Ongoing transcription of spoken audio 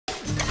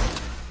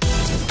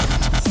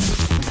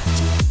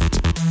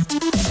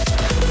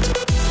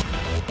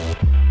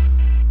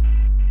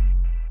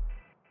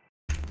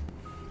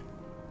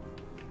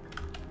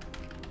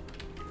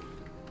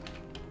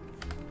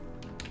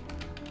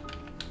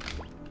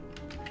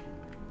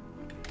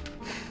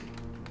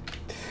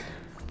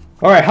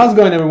Alright, how's it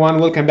going everyone?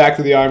 Welcome back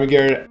to the Army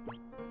Gear.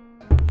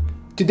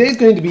 Today's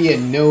going to be a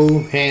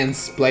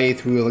no-hands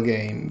playthrough of the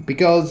game,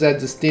 because I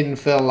just didn't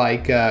feel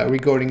like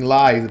recording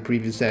live the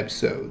previous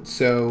episode.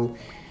 So,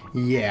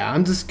 yeah,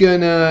 I'm just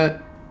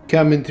gonna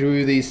come in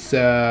through this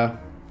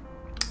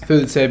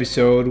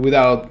episode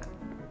without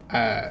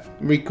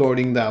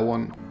recording that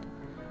one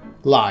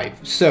live.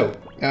 So,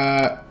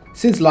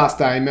 since last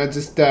time, I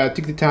just took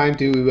the time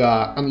to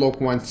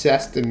unlock one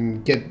chest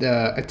and get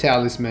a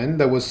talisman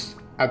that was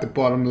at the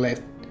bottom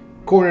left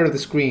corner of the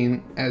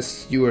screen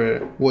as you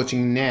are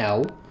watching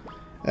now.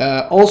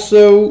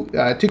 Also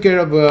took care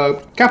of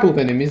a couple of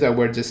enemies that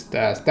were just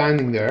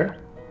standing there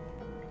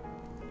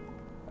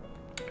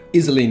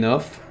easily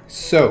enough.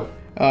 So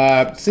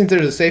since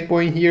there's a save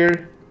point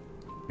here,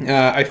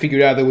 I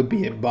figured out there would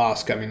be a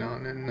boss coming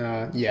on,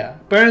 and yeah,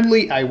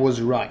 apparently I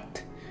was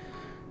right.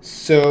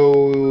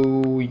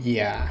 So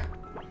yeah,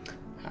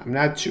 I'm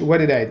not sure, what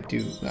did I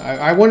do?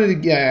 I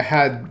wanted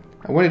to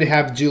I wanted to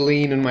have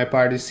Julene on my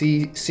party,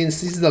 since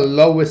this is the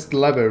lowest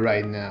level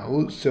right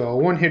now, so I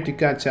want her to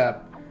catch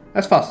up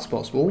as fast as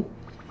possible.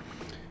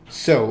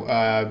 So,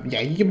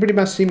 yeah, you can pretty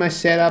much see my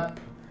setup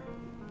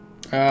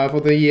for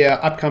the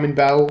upcoming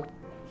battle,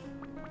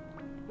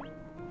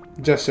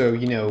 just so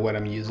you know what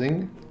I'm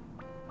using.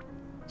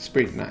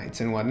 Spirit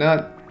Knights and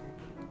whatnot.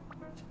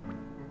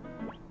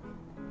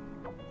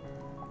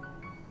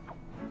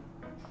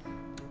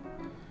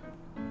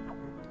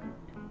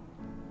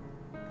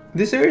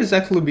 This area has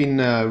actually been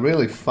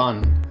really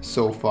fun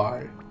so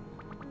far.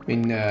 I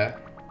mean,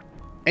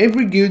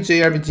 every good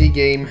JRPG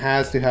game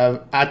has to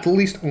have at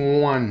least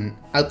one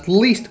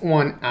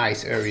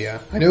ice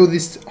area. I know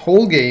this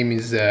whole game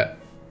is,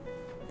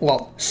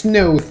 well,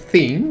 snow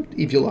themed,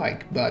 if you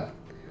like, but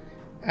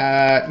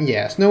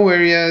yeah, snow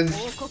areas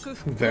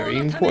very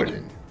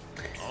important.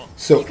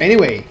 So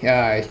anyway,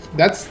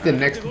 that's the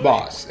next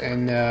boss,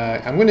 and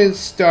I'm gonna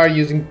start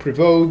using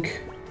Provoke,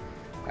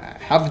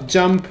 have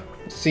Jump,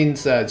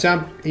 since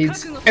Jump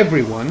hits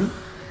everyone.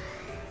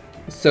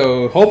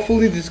 So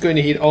hopefully this is going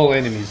to hit all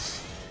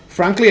enemies.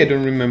 Frankly, I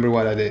don't remember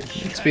what I did.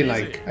 It's been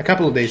like a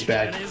couple of days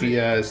back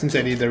since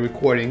I did the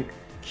recording.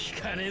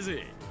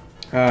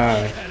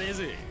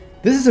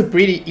 This is a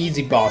pretty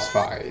easy boss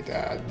fight.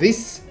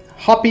 This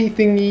Hoppy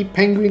thingy,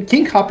 Penguin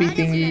King Hoppy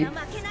thingy,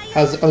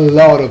 has a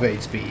lot of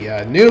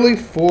HP, nearly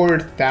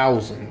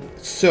 4,000.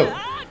 So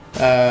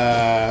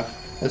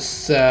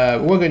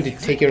we're going to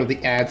take care of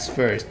the ads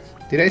first.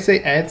 Did I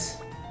say ads?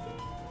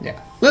 Yeah,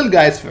 little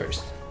guys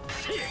first.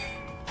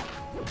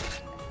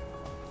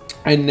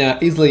 And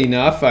easily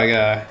enough, I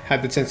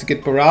had the chance to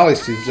get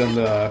paralysis on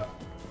the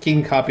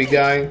King Copy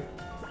guy.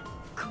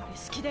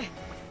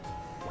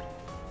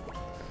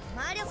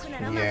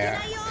 Yeah,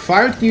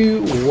 Fire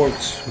Q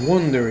works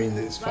wonder in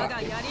this fight.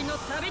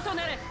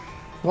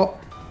 Well,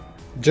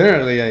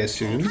 generally I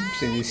assume,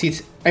 since it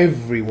hits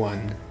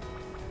everyone.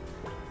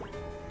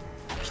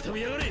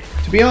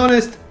 To be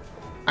honest,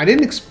 I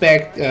didn't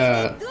expect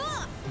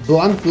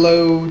Blunt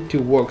Blow to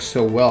work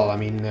so well. I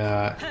mean,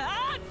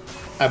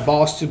 a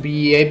boss to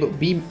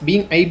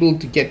being able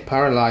to get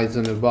paralyzed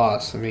on a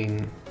boss, I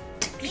mean,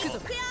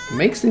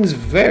 makes things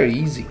very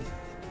easy.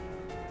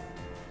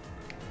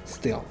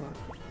 Still.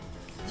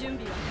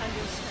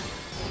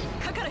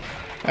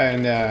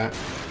 And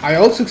I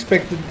also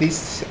expected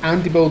this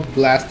anti-bolt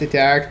blast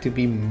attack to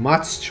be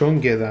much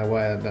stronger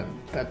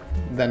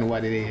than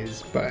what it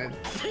is, but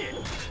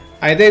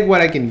I take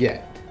what I can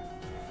get.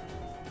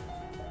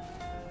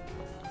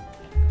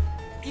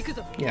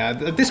 Yeah,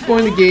 at this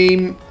point in the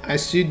game, I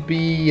should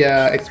be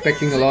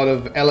expecting a lot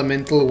of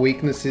elemental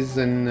weaknesses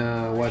and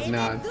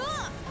whatnot.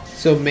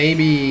 So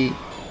maybe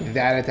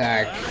that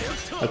attack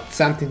had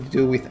something to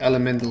do with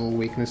elemental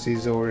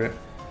weaknesses, or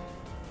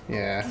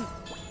yeah,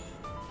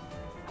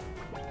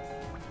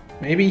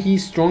 maybe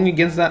he's strong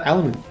against that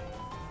element.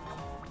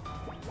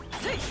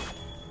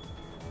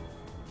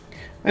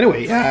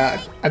 Anyway,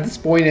 at this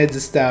point I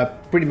just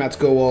pretty much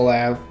go all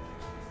out.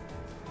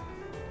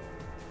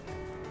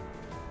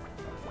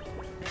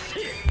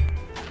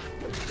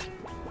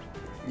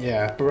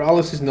 Yeah,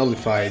 paralysis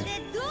nullified.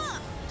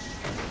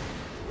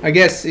 I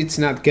guess it's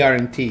not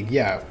guaranteed.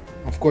 Yeah,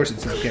 of course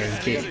it's not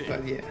guaranteed,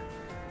 but yeah.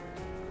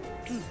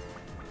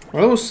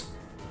 Well, that was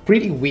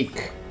pretty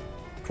weak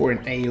for an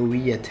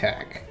AoE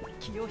attack.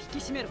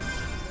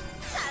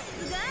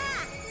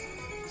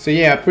 So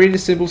yeah, pretty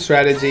simple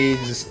strategy.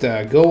 Just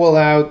go all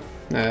out.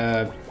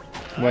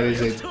 What is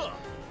it?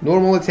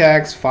 Normal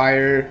attacks,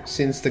 fire,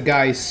 since the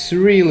guy is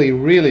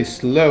really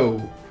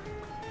slow.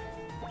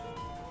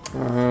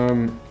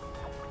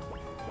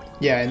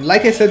 Yeah, and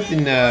like I said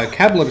in a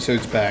couple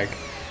episodes back,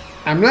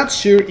 I'm not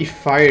sure if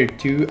Fire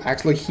 2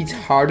 actually hits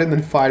harder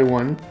than Fire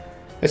 1,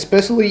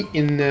 especially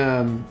in,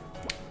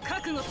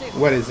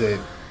 what is it?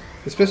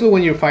 Especially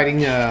when you're fighting,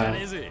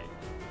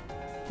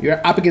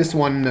 you're up against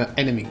one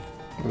enemy,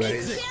 that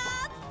is.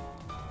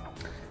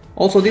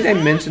 Also, did I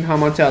mention how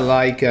much I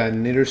like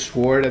Nidr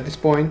Sword at this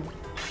point?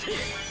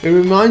 It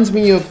reminds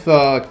me of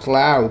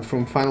Cloud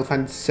from Final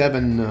Fantasy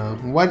VII.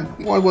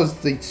 What was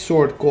the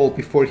sword called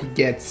before he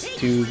gets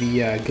to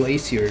the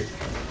glacier?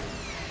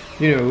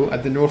 You know,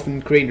 at the northern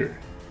crater.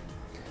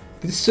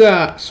 This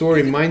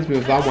sword reminds me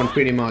of that one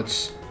pretty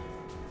much.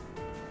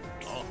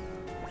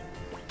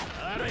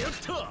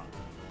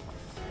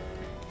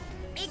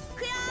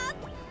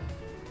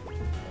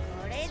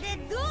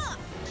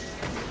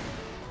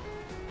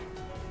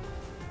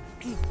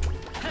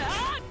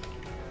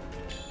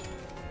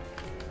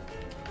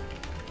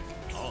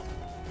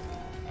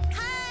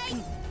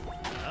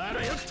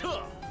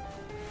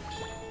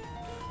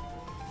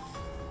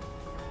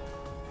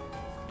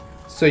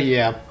 So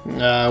yeah,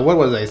 what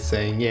was I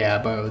saying?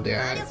 Yeah, about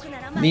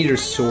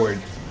Nidr's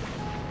sword.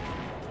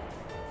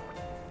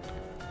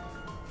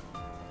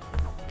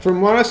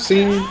 From what I've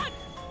seen,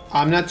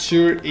 I'm not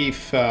sure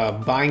if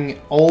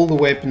buying all the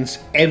weapons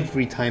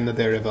every time that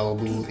they're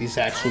available is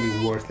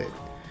actually worth it.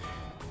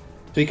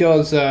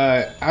 Because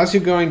as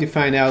you're going to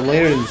find out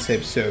later in this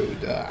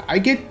episode, I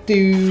get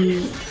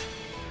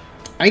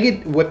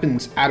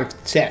weapons out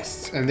of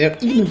chests, and they're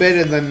even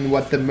better than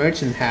what the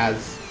merchant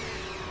has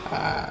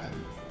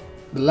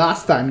the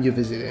last time you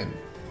visit him.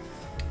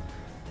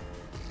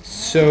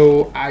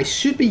 So I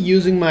should be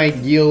using my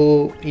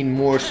gil in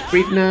more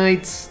Spirit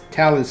Knights,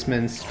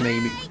 talismans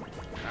maybe.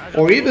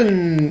 Or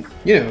even,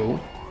 you know,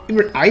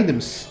 even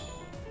items.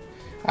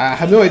 I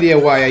have no idea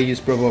why I use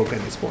Provoke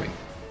at this point.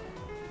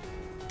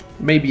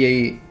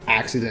 Maybe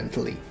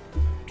accidentally.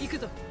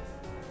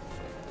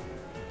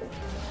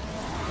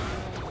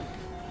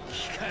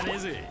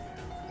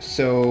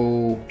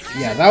 So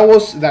yeah,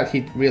 that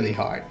hit really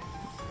hard.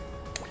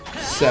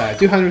 It's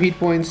 200 hit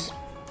points.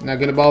 Not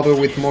gonna bother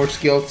with more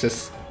skills,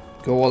 just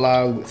go all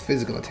out with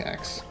physical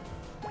attacks.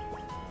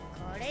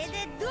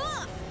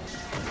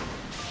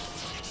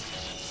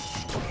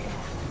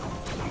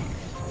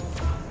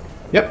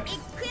 Yep,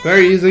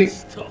 very easy.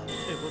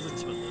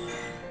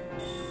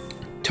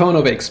 Ton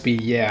of XP,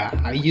 yeah.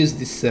 I used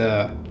this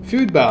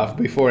food buff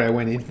before I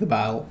went into the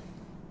battle.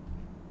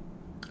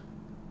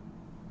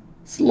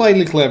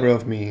 Slightly clever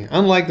of me,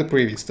 unlike the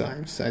previous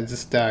times. I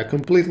just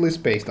completely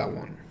spaced that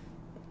one.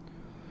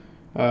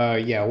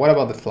 Yeah, what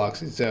about the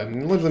fluxes?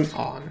 Leave them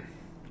on.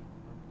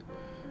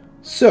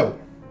 So,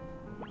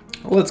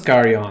 let's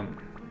carry on.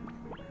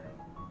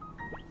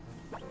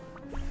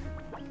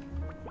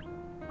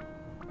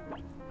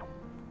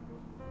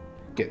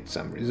 Get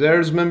some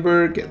reserves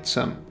member, get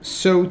some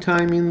show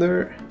time in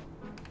there.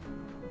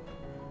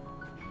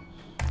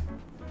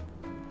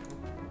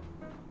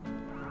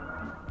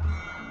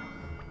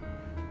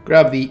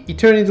 Grab the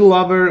Eternity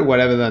Lover,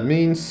 whatever that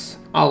means,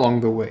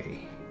 along the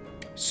way.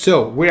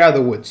 So, we're out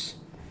of the woods.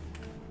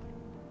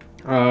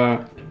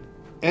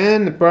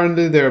 And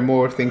apparently there are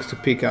more things to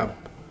pick up.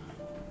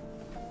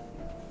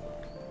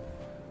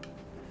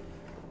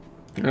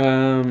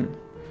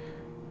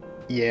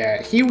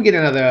 Yeah, here we get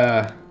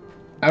another...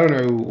 I don't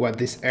know what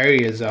these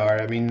areas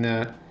are. I mean,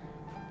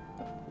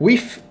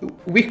 we've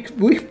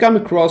come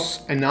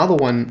across another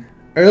one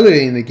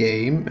earlier in the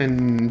game,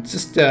 and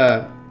just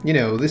you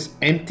know, this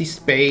empty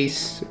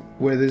space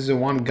where there's a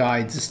one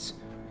guy just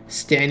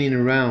standing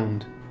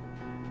around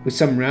with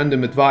some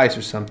random advice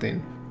or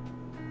something.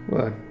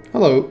 Well,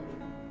 hello.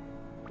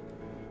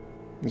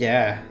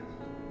 Yeah.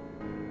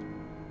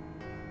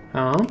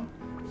 Huh?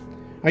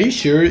 Are you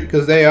sure?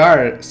 Because they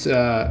are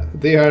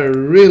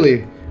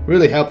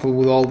really helpful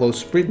with all those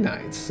Spirit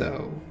Knights.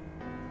 So,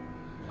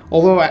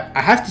 although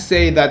I have to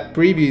say that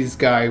previous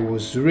guy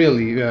was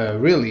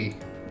really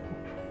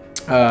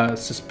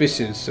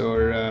suspicious,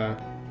 or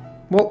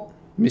well,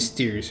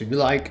 mysterious if you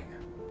like.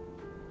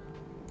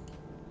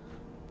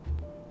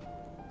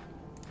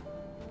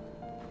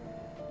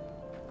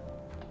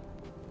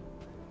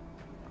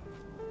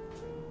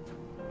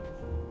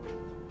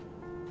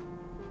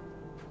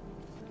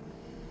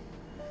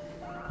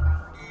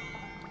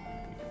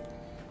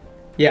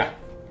 Yeah.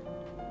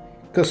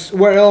 Because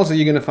where else are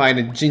you gonna find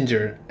a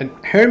ginger? An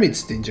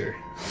hermit's ginger?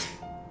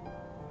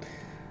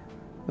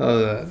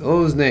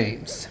 Those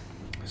names.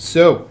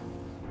 So,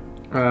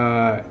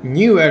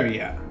 new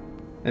area.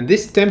 And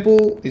this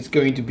temple is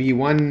going to be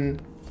one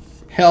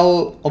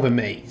hell of a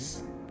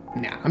maze.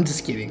 Nah, I'm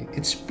just kidding.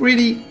 It's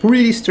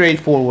pretty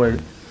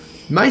straightforward.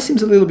 Might seem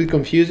a little bit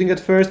confusing at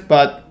first,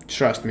 but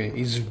trust me,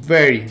 it's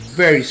very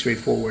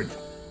straightforward.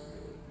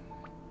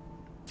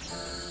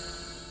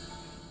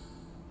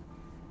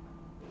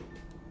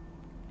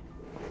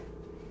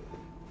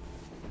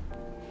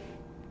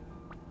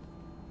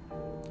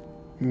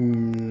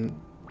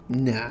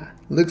 Nah,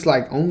 looks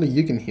like only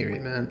you can hear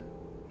it, man.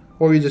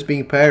 Or you're just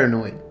being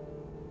paranoid.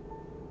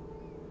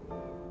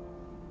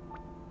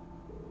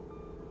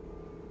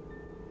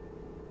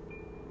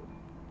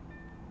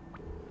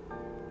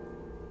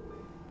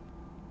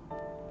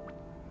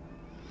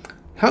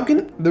 How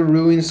can the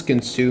ruins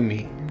consume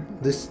me?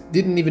 This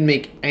didn't even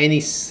make any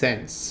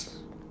sense.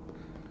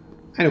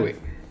 Anyway,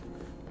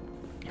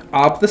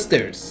 up the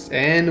stairs,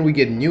 and we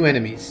get new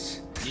enemies.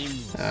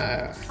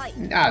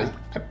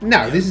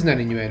 No, this is not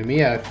a new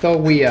enemy. I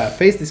thought we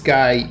faced this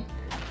guy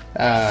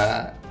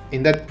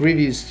in that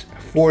previous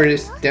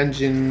forest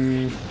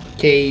dungeon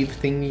cave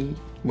thingy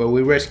where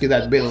we rescued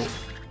that bill.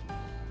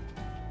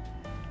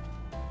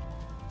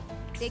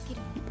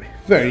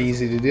 Very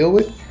easy to deal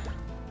with.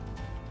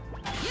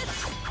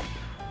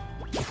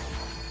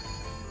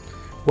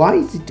 Why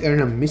is it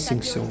Erna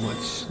missing so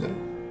much though?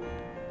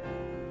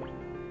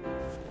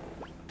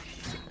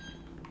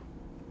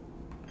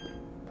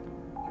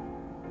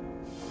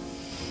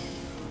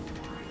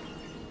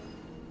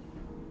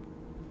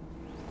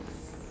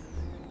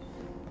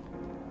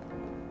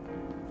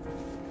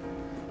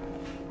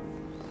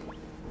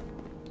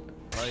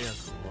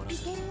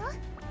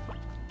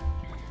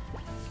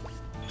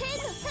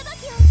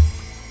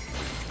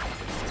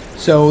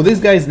 So this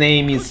guy's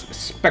name is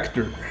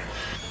Spectre.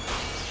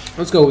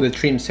 Let's go with the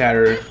Trim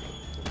Satyr.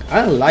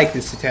 I like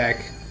this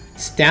attack.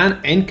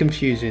 Stun and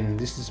Confusion.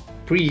 This is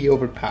pretty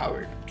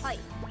overpowered.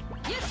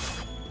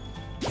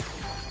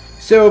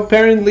 So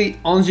apparently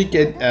once you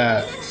get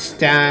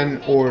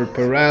stun or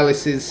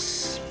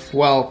paralysis,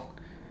 well,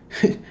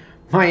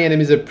 my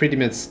enemies are pretty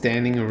much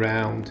standing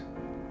around.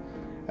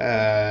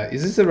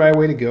 Is this the right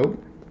way to go?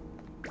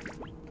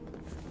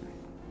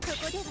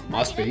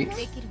 Must be.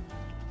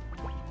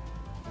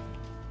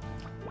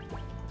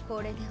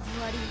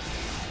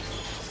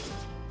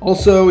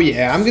 Also,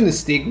 yeah, I'm gonna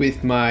stick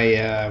with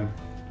my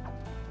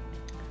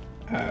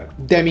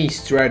demi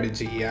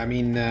strategy. I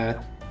mean,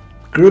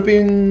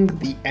 grouping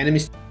the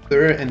enemies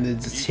together and then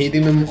just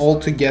hitting them all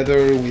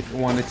together with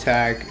one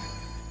attack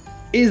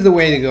is the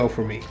way to go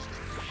for me.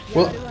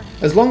 Well,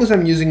 as long as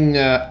I'm using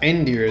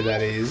Nidr,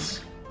 that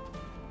is,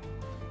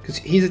 because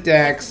his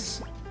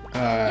attacks,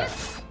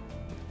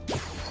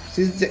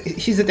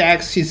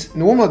 his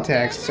normal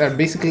attacks are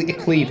basically a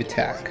cleave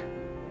attack.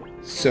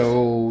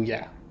 So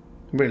yeah,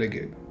 really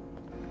good.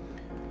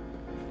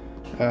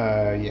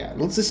 Yeah,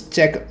 let's just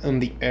check on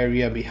the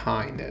area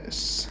behind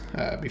us,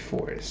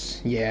 before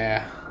us.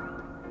 Yeah,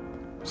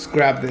 let's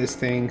grab this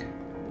thing,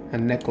 a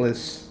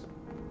necklace.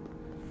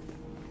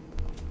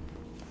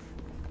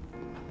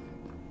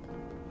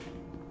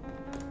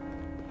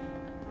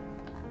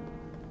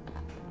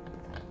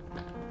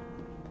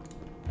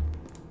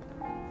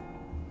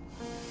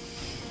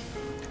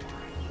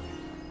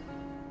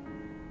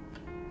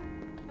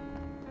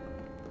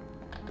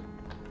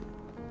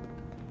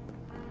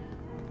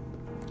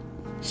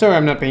 Sorry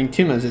I'm not paying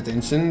too much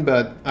attention,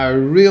 but I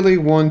really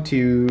want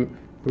to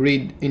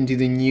read into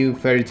the new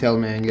fairy tale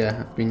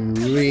manga. I've been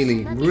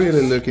really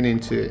looking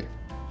into it.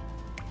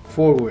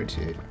 Forward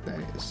to it,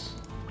 that is.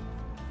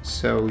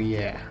 So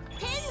yeah.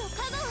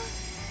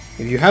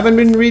 If you haven't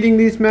been reading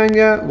this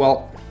manga,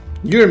 well,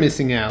 you're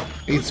missing out.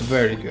 It's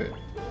very good.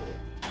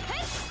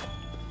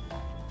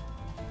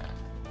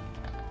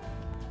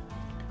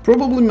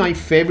 Probably my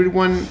favorite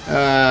one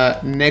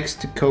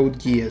next to Code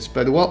Geass,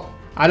 but well,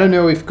 I don't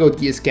know if Code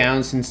Geass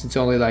counts since it's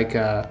only like,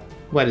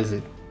 what is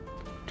it?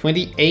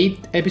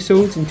 28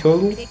 episodes in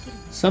total?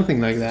 Something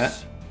like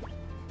that.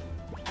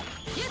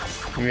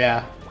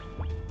 Yeah.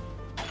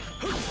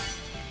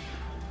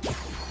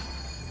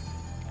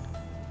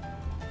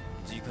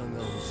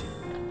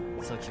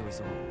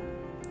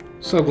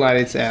 So glad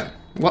it's out.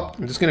 Well,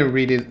 I'm just gonna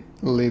read it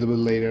a little bit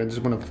later. I just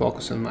want to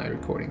focus on my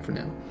recording for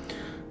now.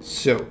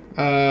 So,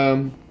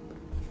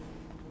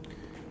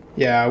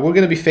 yeah, we're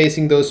gonna be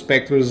facing those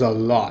specters a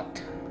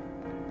lot.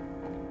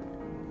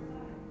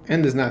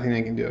 And there's nothing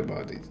I can do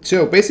about it.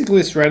 So basically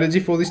the strategy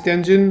for this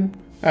dungeon,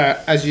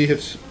 as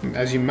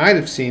you might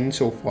have seen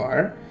so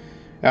far,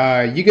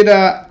 you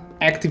gotta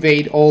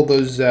activate all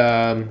those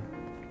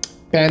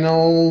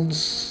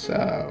panels,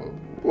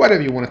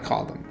 whatever you want to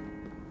call them,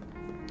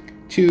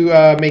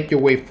 to make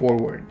your way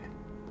forward.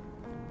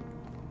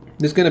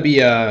 There's gonna be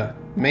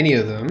many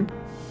of them,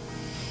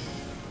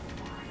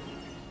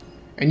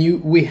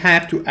 and we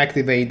have to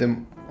activate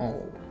them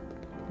all.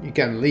 You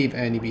can't leave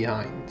any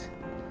behind.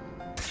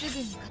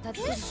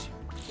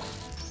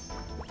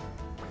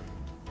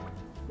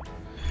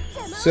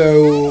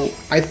 So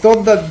I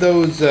thought that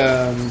those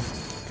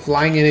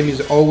flying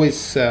enemies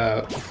always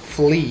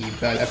flee,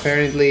 but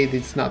apparently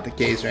it's not the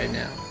case right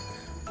now.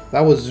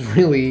 That was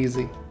really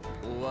easy.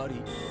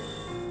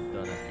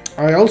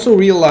 I also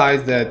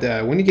realized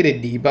that when you get a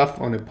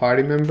debuff on a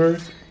party member,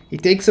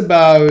 it takes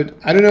about,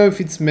 I don't know if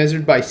it's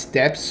measured by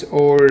steps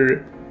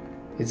or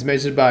it's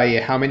measured by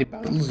how many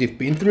battles you've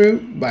been through,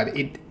 but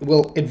it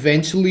will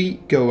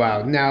eventually go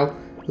out. Now,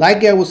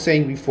 like I was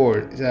saying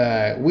before,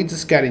 we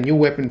just got a new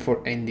weapon for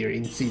Nidr.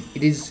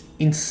 It is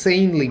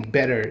insanely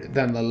better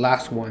than the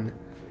last one.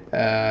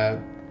 Yeah,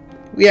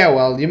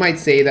 well, you might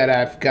say that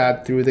I've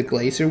got through the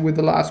glacier with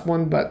the last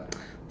one, but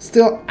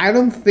still, I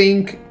don't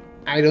think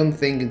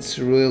it's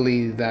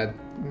really that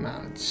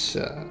much.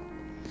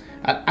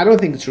 I don't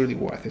think it's really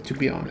worth it, to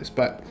be honest.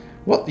 But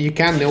well, you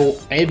can't know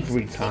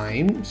every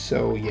time,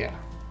 so yeah.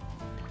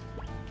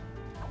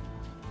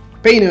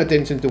 Pay no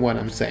attention to what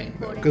I'm saying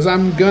though, because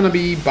I'm gonna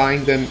be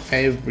buying them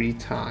every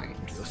time.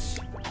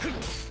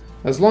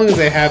 As long as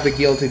I have the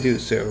guild to do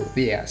so.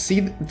 Yeah,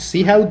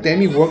 see how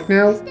Demi work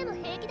now?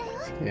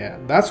 Yeah,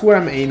 that's what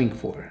I'm aiming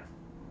for.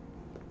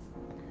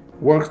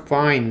 worked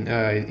fine.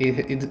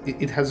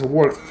 It has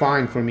worked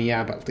fine for me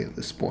up until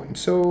this point.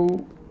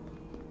 So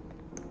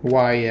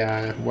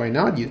why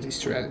not use this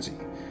strategy?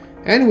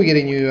 And we get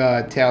a new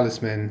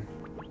talisman.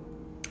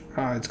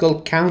 It's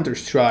called Counter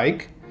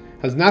Strike.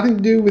 Has nothing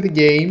to do with the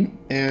game,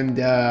 and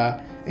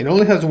it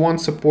only has one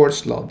support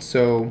slot.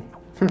 So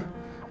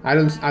I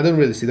don't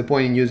really see the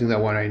point in using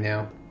that one right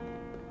now.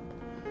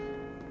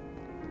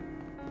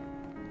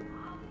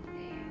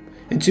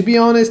 And to be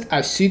honest,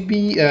 I should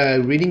be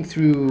reading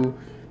through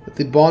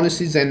the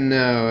bonuses and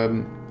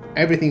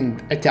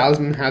everything a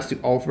talisman has to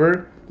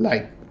offer.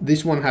 Like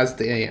this one has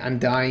the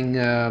Undying.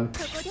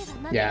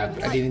 Yeah,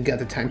 I didn't get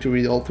the time to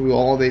read through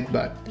all of it,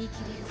 but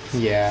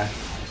yeah,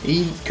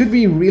 it could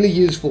be really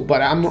useful.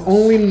 But I'm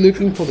only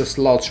looking for the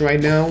slots right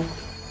now.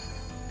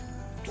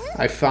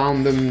 I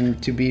found them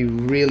to be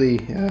really,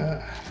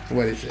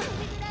 what is it?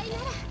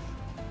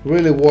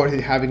 Really worth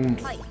it, having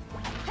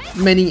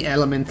many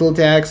elemental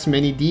attacks,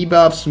 many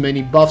debuffs,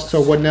 many buffs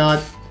or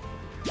whatnot,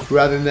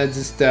 rather than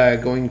just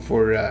going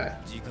for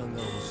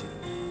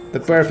the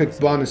perfect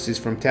bonuses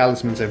from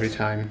talismans every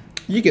time.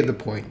 You get the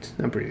point,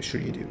 I'm pretty sure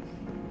you do.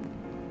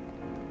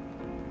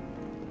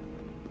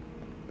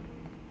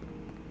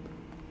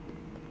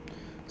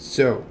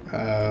 So,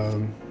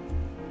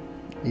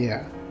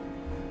 yeah.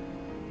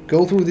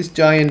 Go through this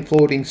giant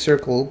floating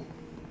circle.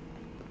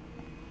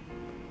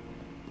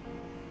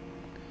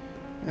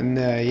 And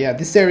yeah,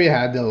 this area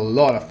had a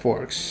lot of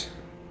forks.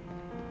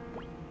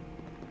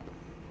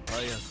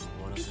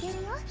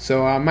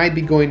 So I might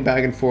be going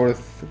back and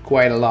forth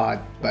quite a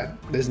lot, but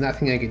there's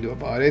nothing I can do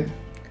about it.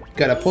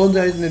 Gotta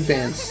apologize in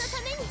advance.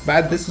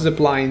 But this is a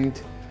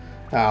blind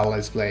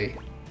let's play.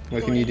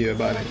 What can you do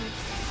about it?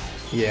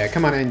 Yeah,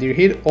 come on Andy,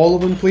 hit all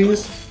of them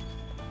please.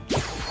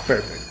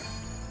 Perfect.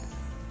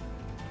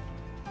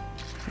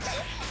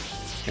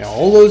 Yeah,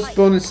 all those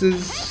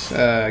bonuses,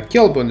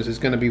 kill bonuses,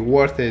 gonna be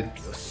worth it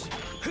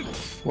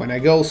when I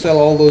go sell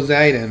all those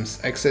items,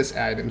 excess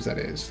items that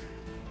is.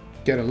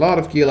 Get a lot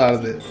of kill out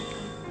of it.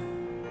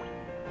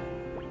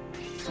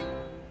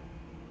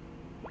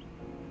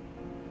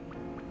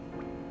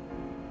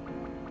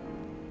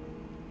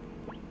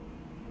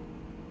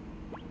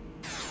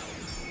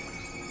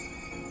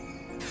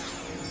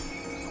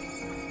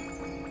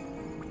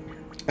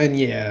 And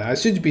yeah, I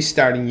should be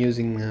starting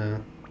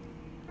using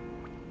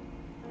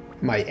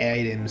my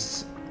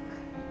items.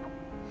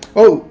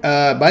 Oh,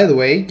 by the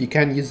way, you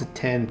can use a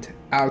tent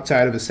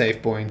outside of a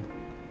save point.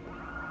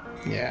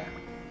 Yeah.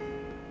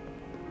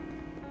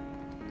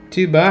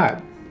 Too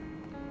bad.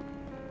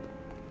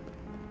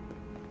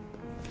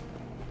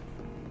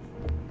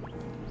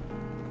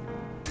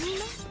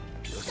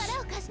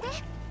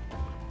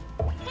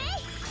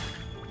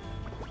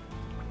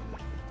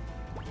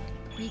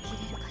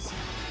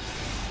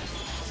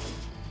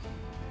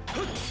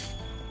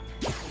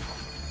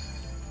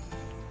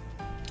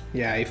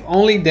 Yeah, if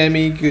only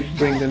Demi could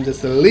bring them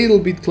just a little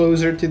bit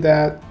closer to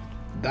that,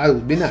 that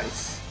would be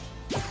nice.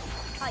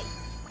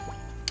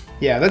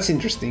 Yeah, that's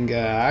interesting.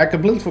 I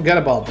completely forgot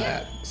about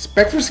that.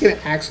 Spectres can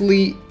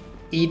actually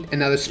eat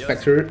another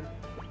Spectre,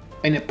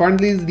 and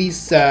apparently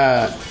these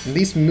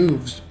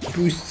moves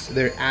boosts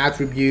their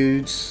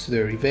attributes,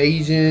 their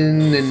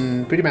evasion,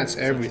 and pretty much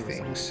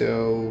everything.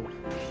 So,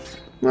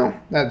 well,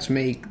 that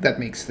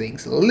makes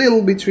things a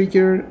little bit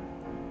trickier,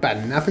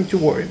 but nothing to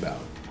worry about.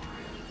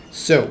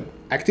 So,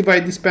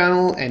 activate this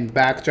panel and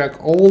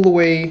backtrack all the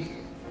way.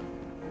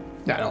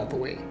 Not all the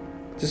way,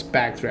 just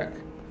backtrack.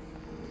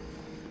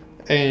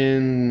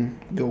 And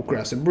go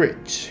across a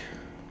bridge.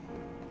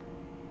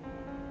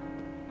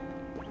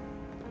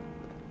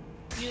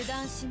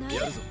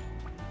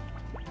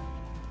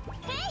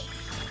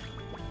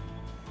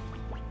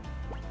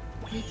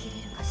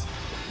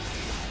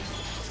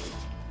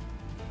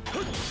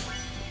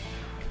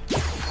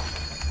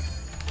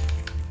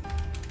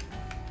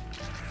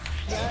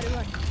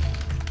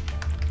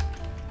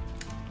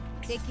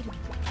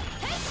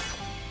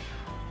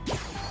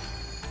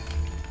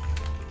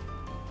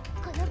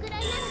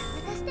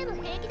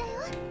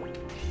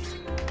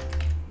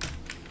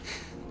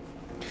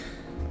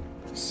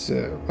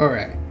 So,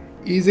 alright,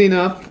 easy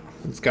enough,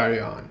 let's carry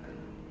on.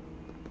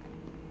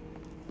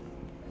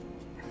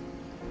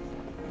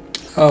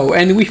 Oh,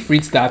 and we've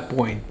reached that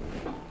point.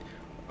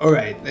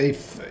 Alright,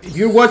 if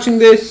you're watching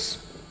this,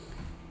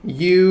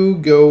 you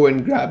go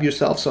and grab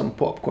yourself some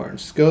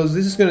popcorns, because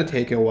this is gonna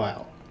take a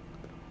while.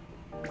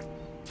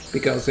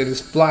 Because it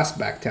is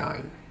flashback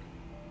time.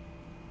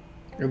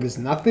 And there's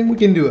nothing we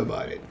can do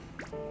about it.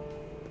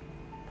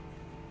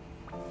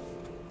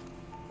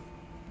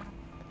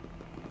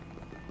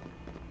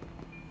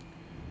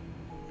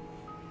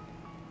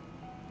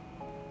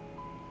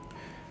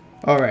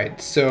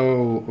 Alright,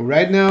 so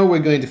right now we're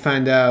going to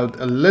find out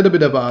a little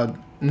bit about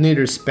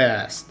Nidr's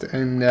past,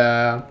 and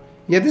yeah,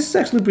 this is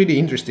actually pretty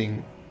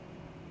interesting.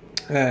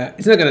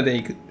 It's not gonna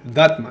take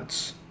that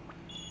much.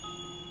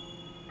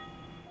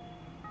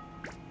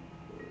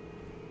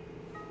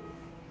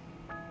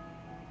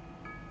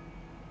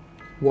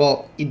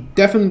 Well, it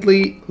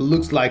definitely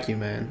looks like you,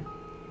 man.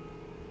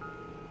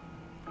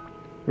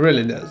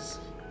 Really does.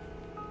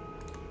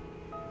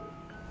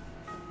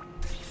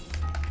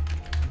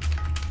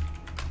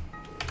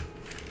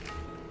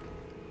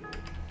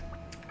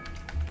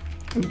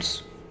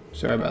 Oops.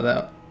 Sorry about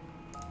that.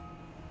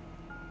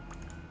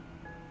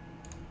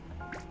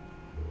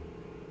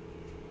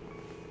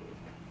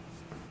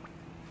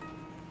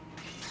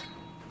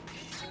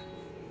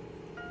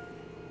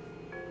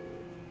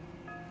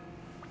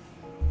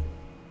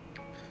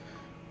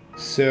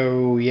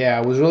 So yeah,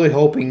 I was really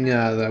hoping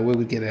that we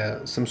would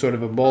get some sort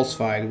of a boss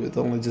fight with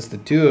only just the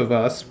two of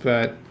us,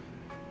 but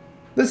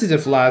this is a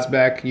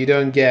flashback. You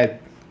don't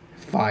get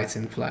fights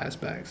in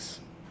flashbacks.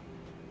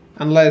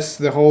 Unless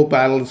the whole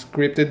battle is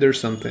scripted or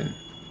something.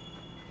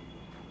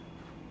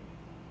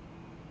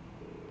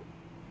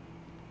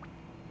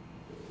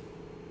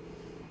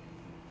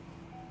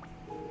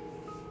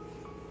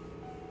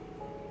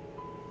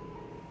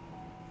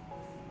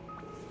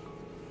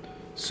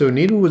 So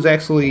Nidr was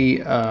actually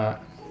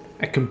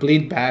a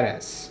complete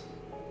badass.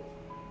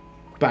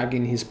 Back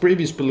in his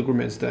previous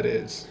pilgrimage, that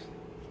is.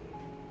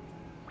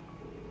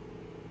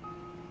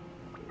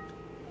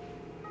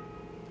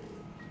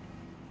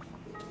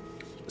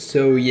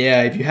 So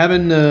yeah, if you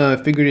haven't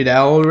figured it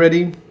out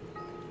already,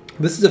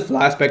 this is a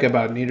flashback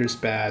about Nidr's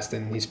past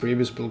and his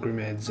previous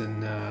pilgrimage,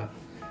 and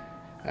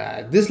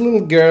this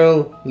little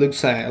girl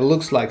looks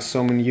like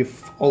someone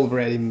you've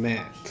already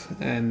met,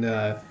 and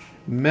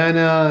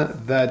Mana,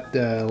 that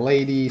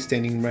lady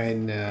standing right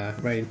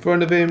in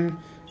front of him,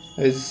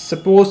 is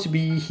supposed to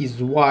be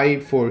his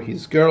wife or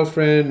his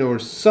girlfriend or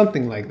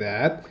something like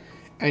that,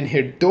 and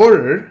her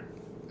daughter,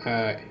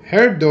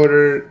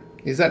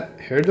 is that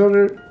her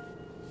daughter?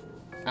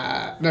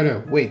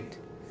 No, wait.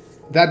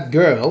 That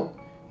girl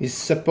is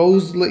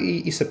supposed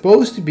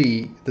to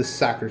be the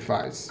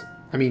sacrifice.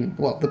 I mean,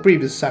 well, the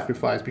previous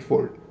sacrifice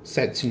before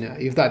Setsuna,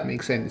 if that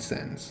makes any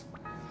sense.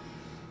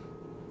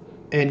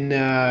 And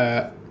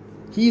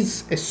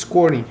he's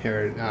escorting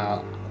her.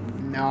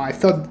 Now, I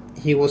thought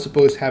he was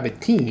supposed to have a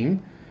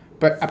team,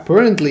 but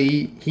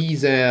apparently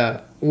he's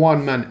a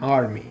one-man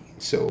army,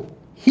 so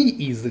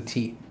he is the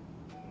team.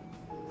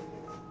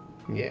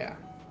 Yeah.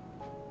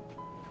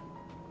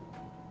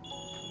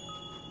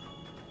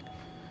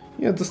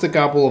 Yeah, just a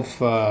couple of,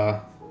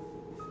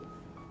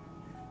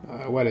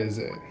 what is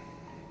it?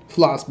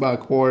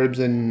 Flashback orbs,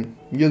 and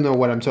you'll know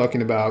what I'm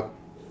talking about.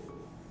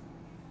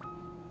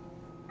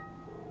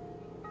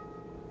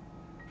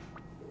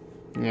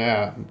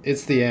 Yeah,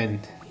 it's the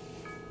end.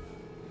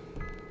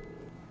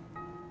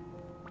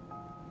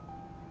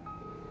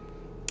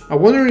 I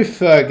wonder if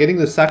getting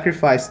the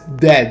sacrifice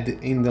dead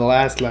in the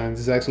last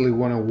lands is actually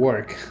gonna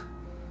work.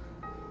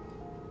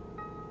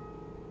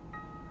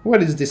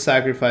 What is this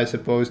sacrifice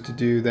supposed to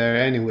do there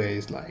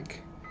anyways?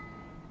 Like,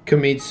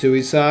 commit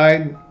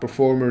suicide?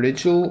 Perform a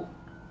ritual?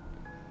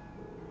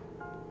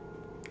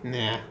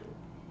 Nah.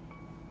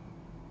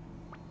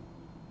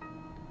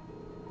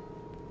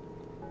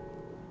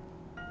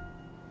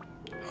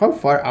 How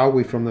far are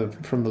we from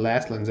the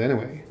last lands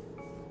anyway?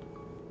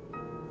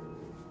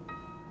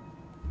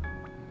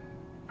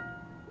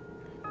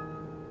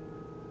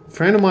 A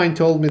friend of mine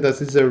told me that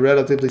this is a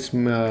relatively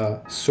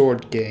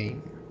short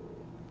game.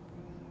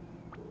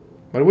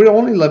 But we're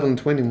only level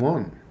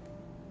 21.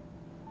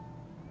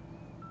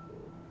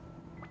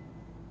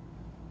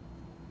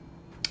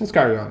 Let's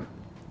carry on.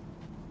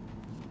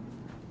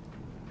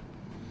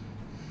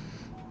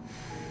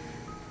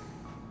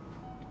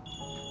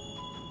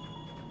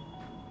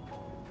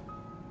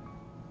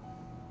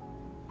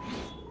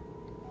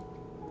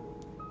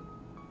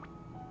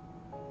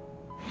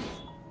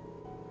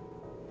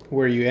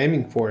 Where are you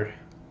aiming for?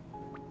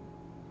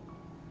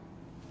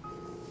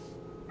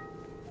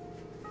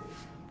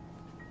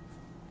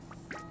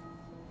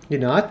 You're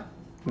not?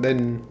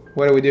 Then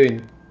what are we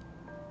doing?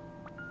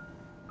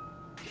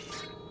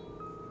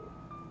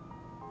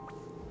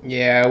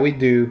 Yeah, we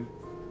do.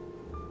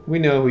 We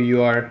know who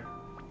you are.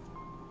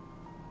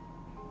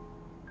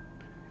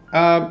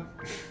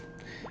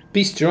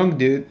 Be strong,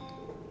 dude.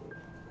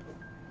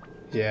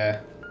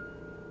 Yeah.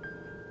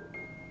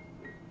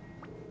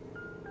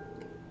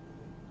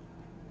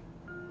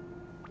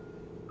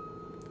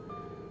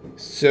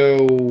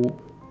 So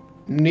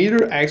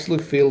Nidr actually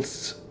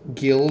feels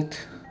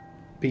guilt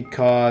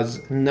because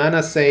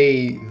Nana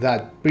say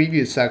that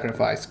previous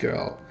sacrifice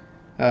girl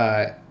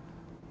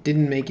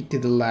didn't make it to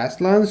the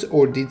last lands,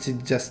 or did she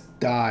just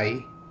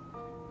die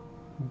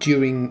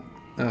during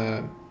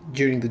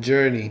the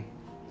journey?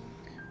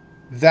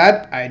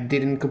 That I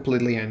didn't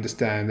completely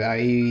understand.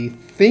 I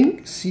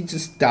think she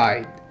just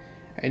died,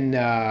 and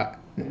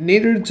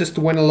Nidr just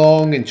went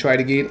along and tried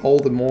to get all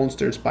the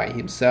monsters by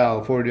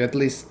himself, or at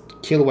least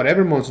kill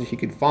whatever monster he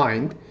could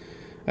find,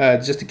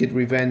 just to get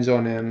revenge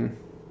on him.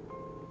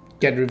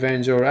 Get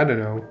revenge, or I don't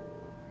know.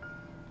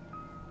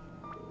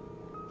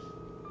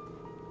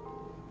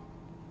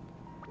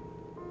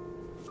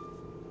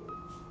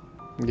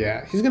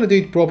 Yeah, he's gonna do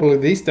it properly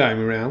this time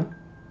around.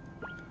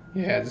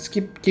 Yeah, just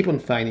keep on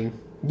fighting.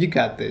 You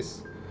got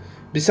this.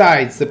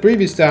 Besides, the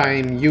previous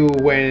time you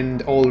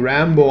went all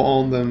Rambo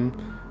on them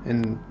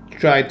and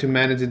tried to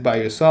manage it by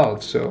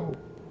yourself, so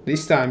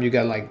this time you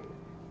got like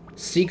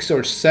 6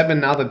 or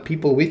 7 other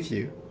people with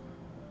you.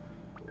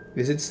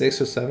 Is it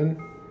 6 or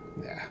 7?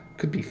 Yeah,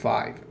 could be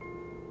 5.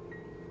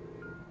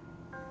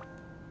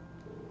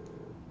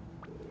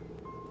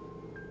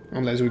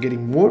 Unless we're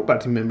getting more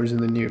party members in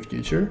the near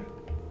future.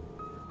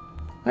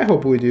 I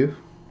hope we do.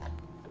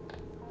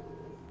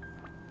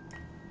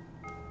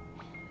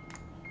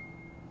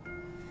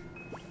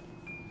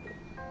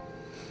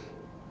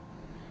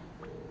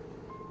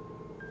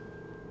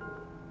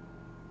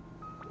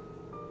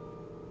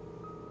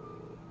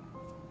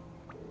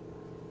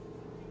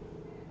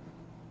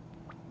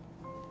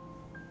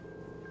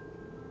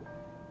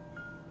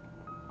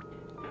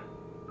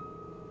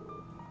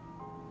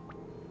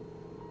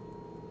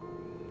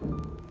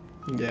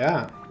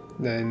 Yeah,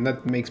 then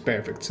that makes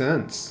perfect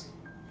sense.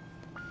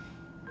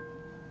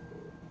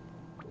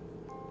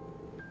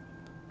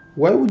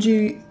 Why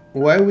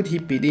would he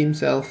pity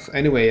himself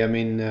anyway? I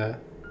mean,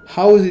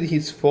 how is it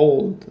his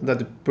fault that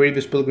the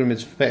previous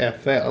pilgrimage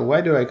failed?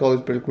 Why do I call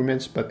it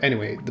pilgrimage? But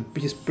anyway,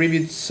 his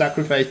previous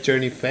sacrifice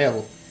journey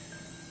failed.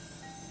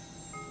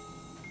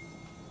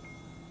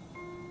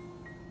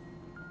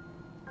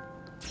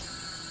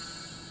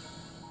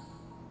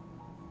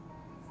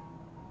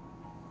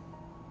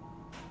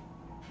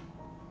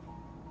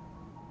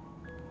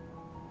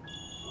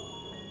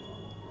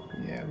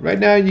 Yeah, right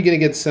now you're gonna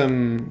get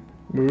some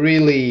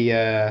really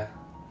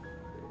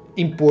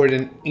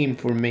important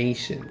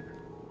information.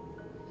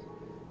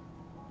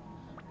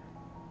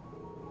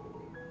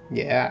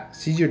 Yeah,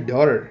 she's your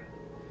daughter.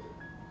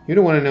 You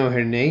don't want to know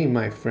her name,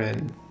 my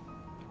friend.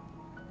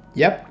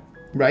 Yep,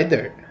 right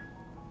there.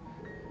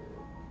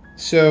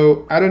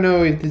 So, I don't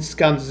know if this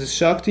comes as a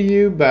shock to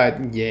you,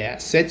 but yeah,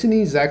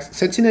 Setsuna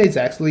is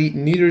actually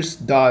Nidr's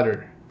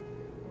daughter.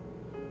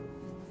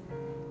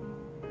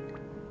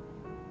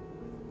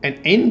 And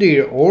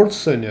Nidr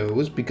also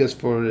knows, because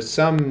for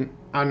some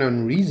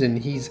unknown reason,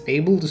 he's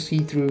able to see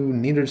through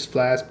Nidr's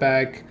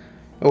flashback,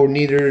 or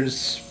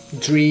Nidr's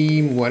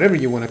dream, whatever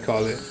you want to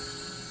call it.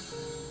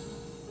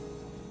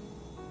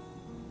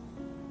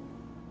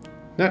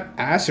 Not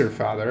as her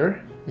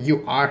father,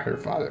 you are her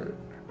father.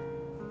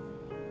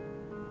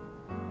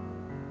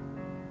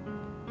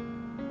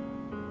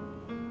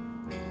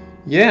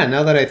 Yeah,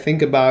 now that I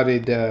think about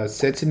it,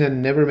 Setsuna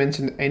never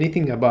mentioned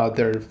anything about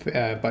her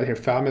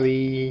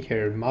family,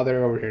 her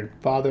mother or her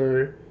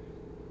father.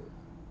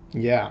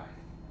 Yeah.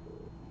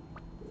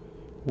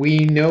 We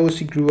know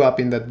she grew up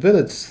in that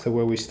village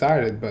where we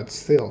started, but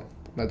still,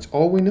 that's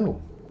all we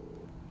know.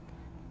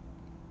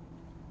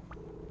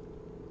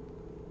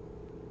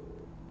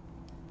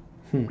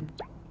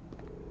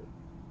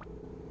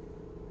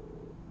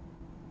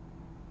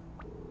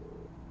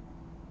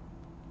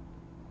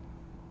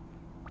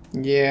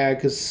 Yeah,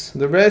 because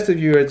the rest of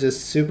you are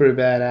just super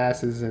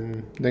badasses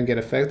and don't get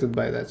affected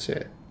by that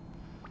shit.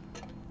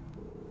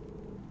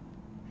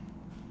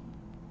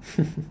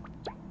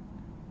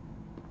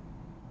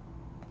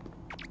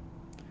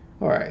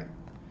 Alright.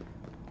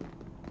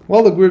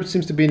 Well, the group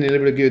seems to be in a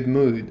really good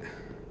mood.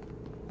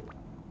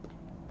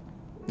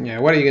 Yeah,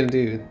 what are you gonna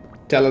do?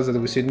 Tell us that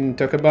we shouldn't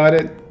talk about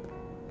it?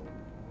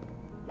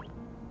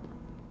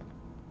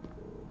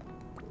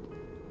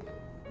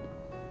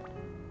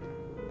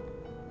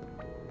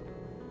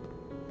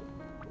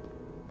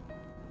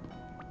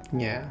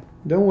 Yeah,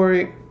 don't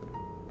worry.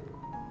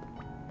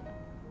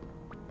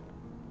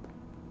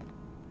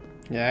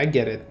 Yeah, I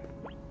get it.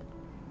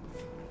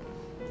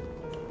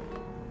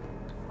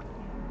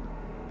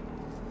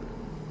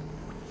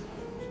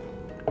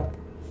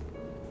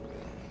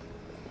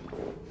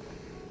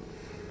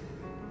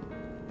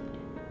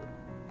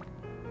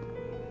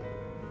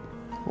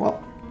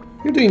 Well,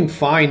 you're doing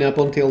fine up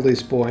until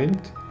this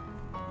point.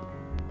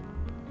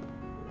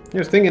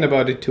 You're thinking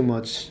about it too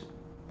much.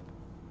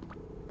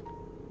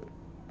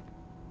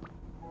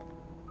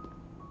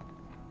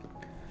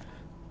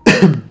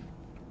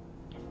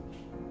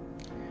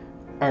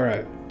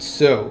 Alright,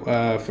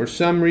 so for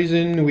some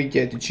reason we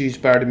get to choose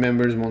party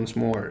members once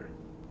more.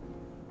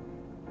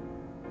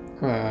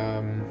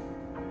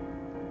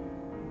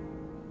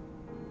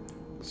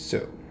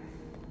 So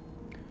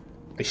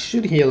I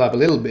should heal up a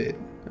little bit,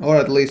 or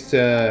at least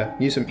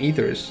use some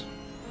ethers.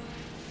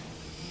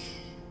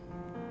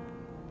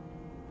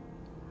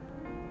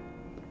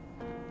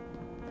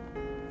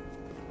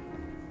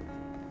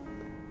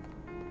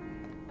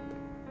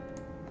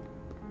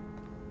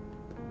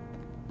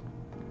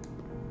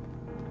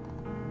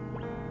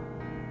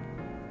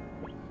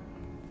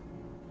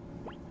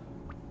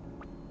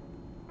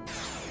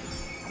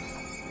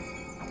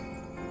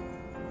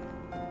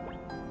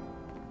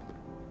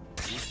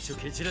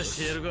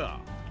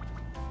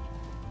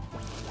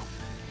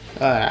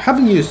 I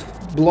haven't used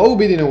blow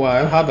beat in a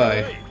while, have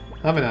I?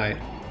 Haven't I?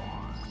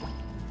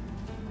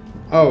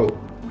 Oh.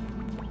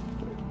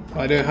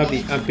 I don't have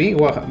the MP?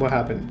 What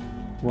happened?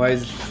 Why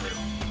is it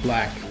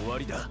black?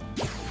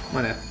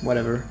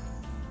 Whatever.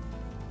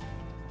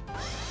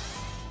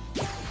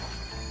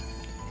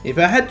 If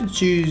I had to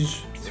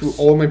choose through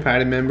all my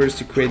party members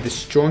to create the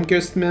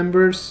strongest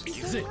members,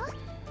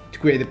 to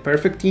create the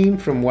perfect team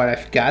from what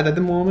I've got at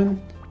the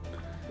moment.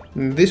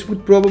 And this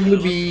would probably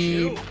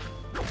be,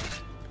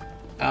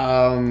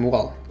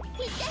 well,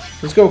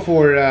 let's go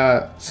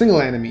for single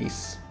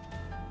enemies.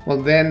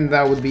 Well, then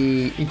that would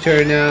be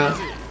Interna,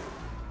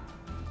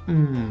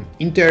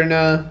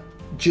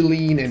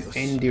 Jeline, and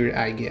Nidr,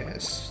 I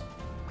guess.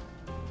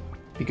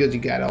 Because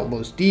you got all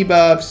those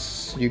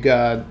debuffs, you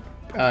got,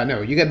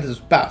 no, you got those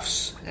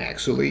buffs,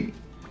 actually.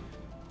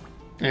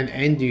 And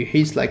Nidr,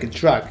 he's like a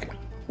truck.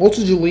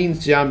 Also,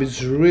 Jeline's jump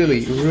is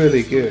really,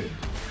 really good.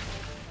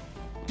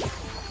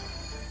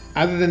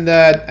 Other than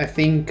that, I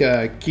think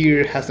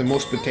Kier has the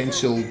most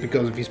potential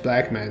because of his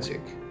black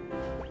magic.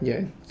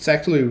 Yeah, it's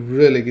actually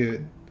really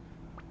good.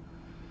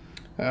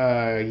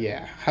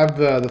 Yeah, have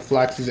the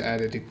flaxes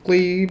added to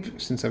cleave,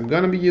 since I'm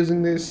gonna be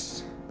using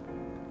this.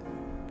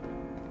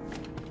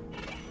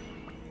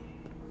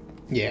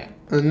 Yeah,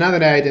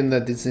 another item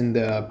that is in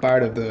the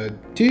part of the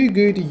too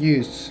good to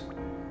use.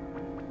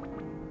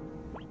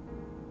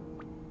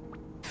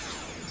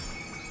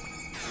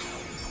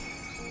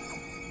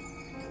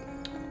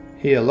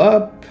 Heal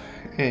up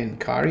and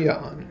carry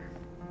on.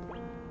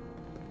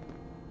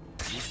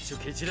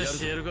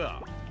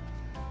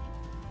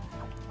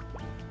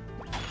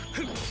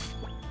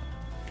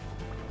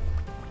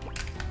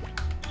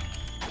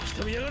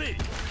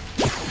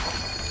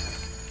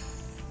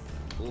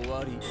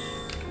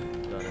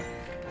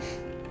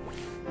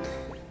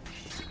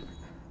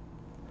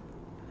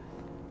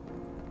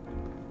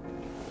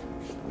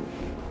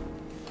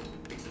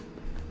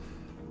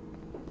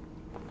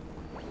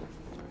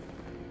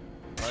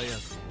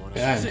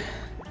 God,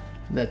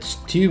 that's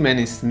too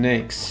many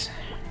snakes.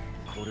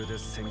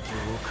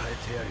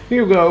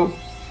 Here we go.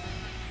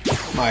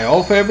 My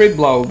old favorite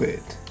blow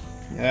bit.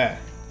 Yeah.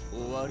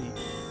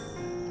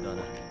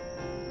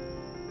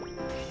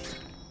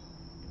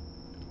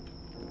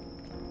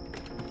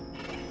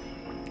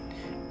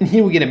 And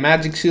here we get a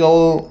magic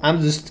seal.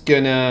 I'm just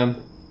gonna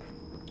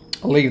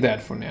leave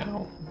that for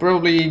now.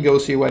 Probably go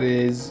see what it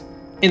is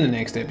in the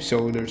next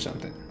episode or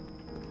something.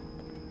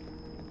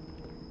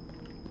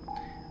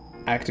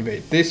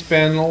 Activate this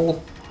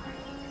panel.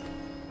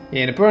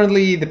 And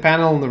apparently the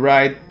panel on the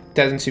right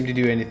doesn't seem to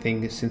do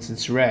anything since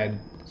it's red.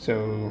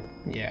 So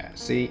yeah,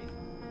 see?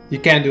 You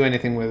can't do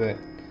anything with it.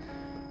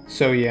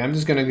 So yeah, I'm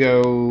just gonna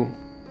go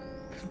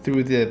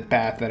through the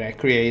path that I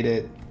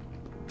created.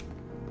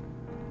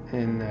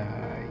 And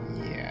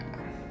yeah.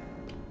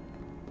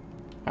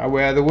 Are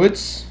we out of the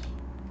woods?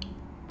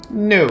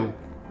 No.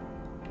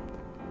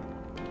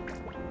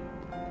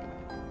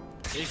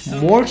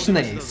 More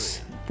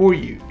snakes for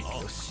you.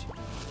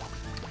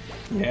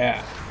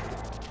 Yeah.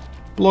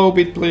 Blow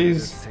bit,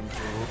 please.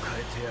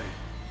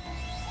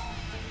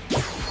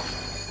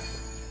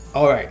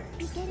 Alright.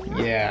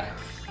 Yeah.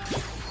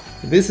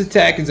 This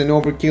attack is an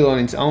overkill on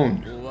its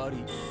own.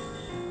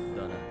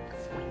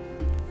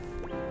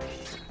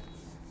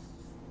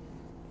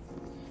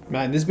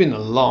 Man, this has been a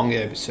long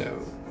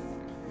episode.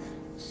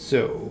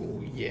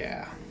 So,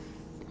 yeah.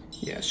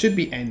 Yeah, should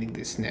be ending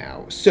this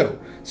now. So,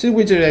 since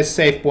we're at a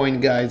safe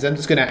point, guys, I'm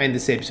just gonna end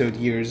this episode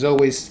here. As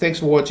always, thanks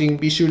for watching.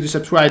 Be sure to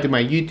subscribe to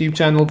my YouTube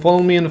channel.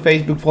 Follow me on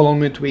Facebook, follow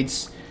me on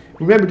tweets.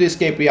 Remember to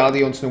escape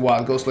reality once in a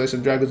while. Go slay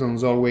some dragons, and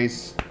as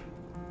always,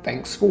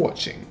 thanks for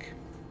watching.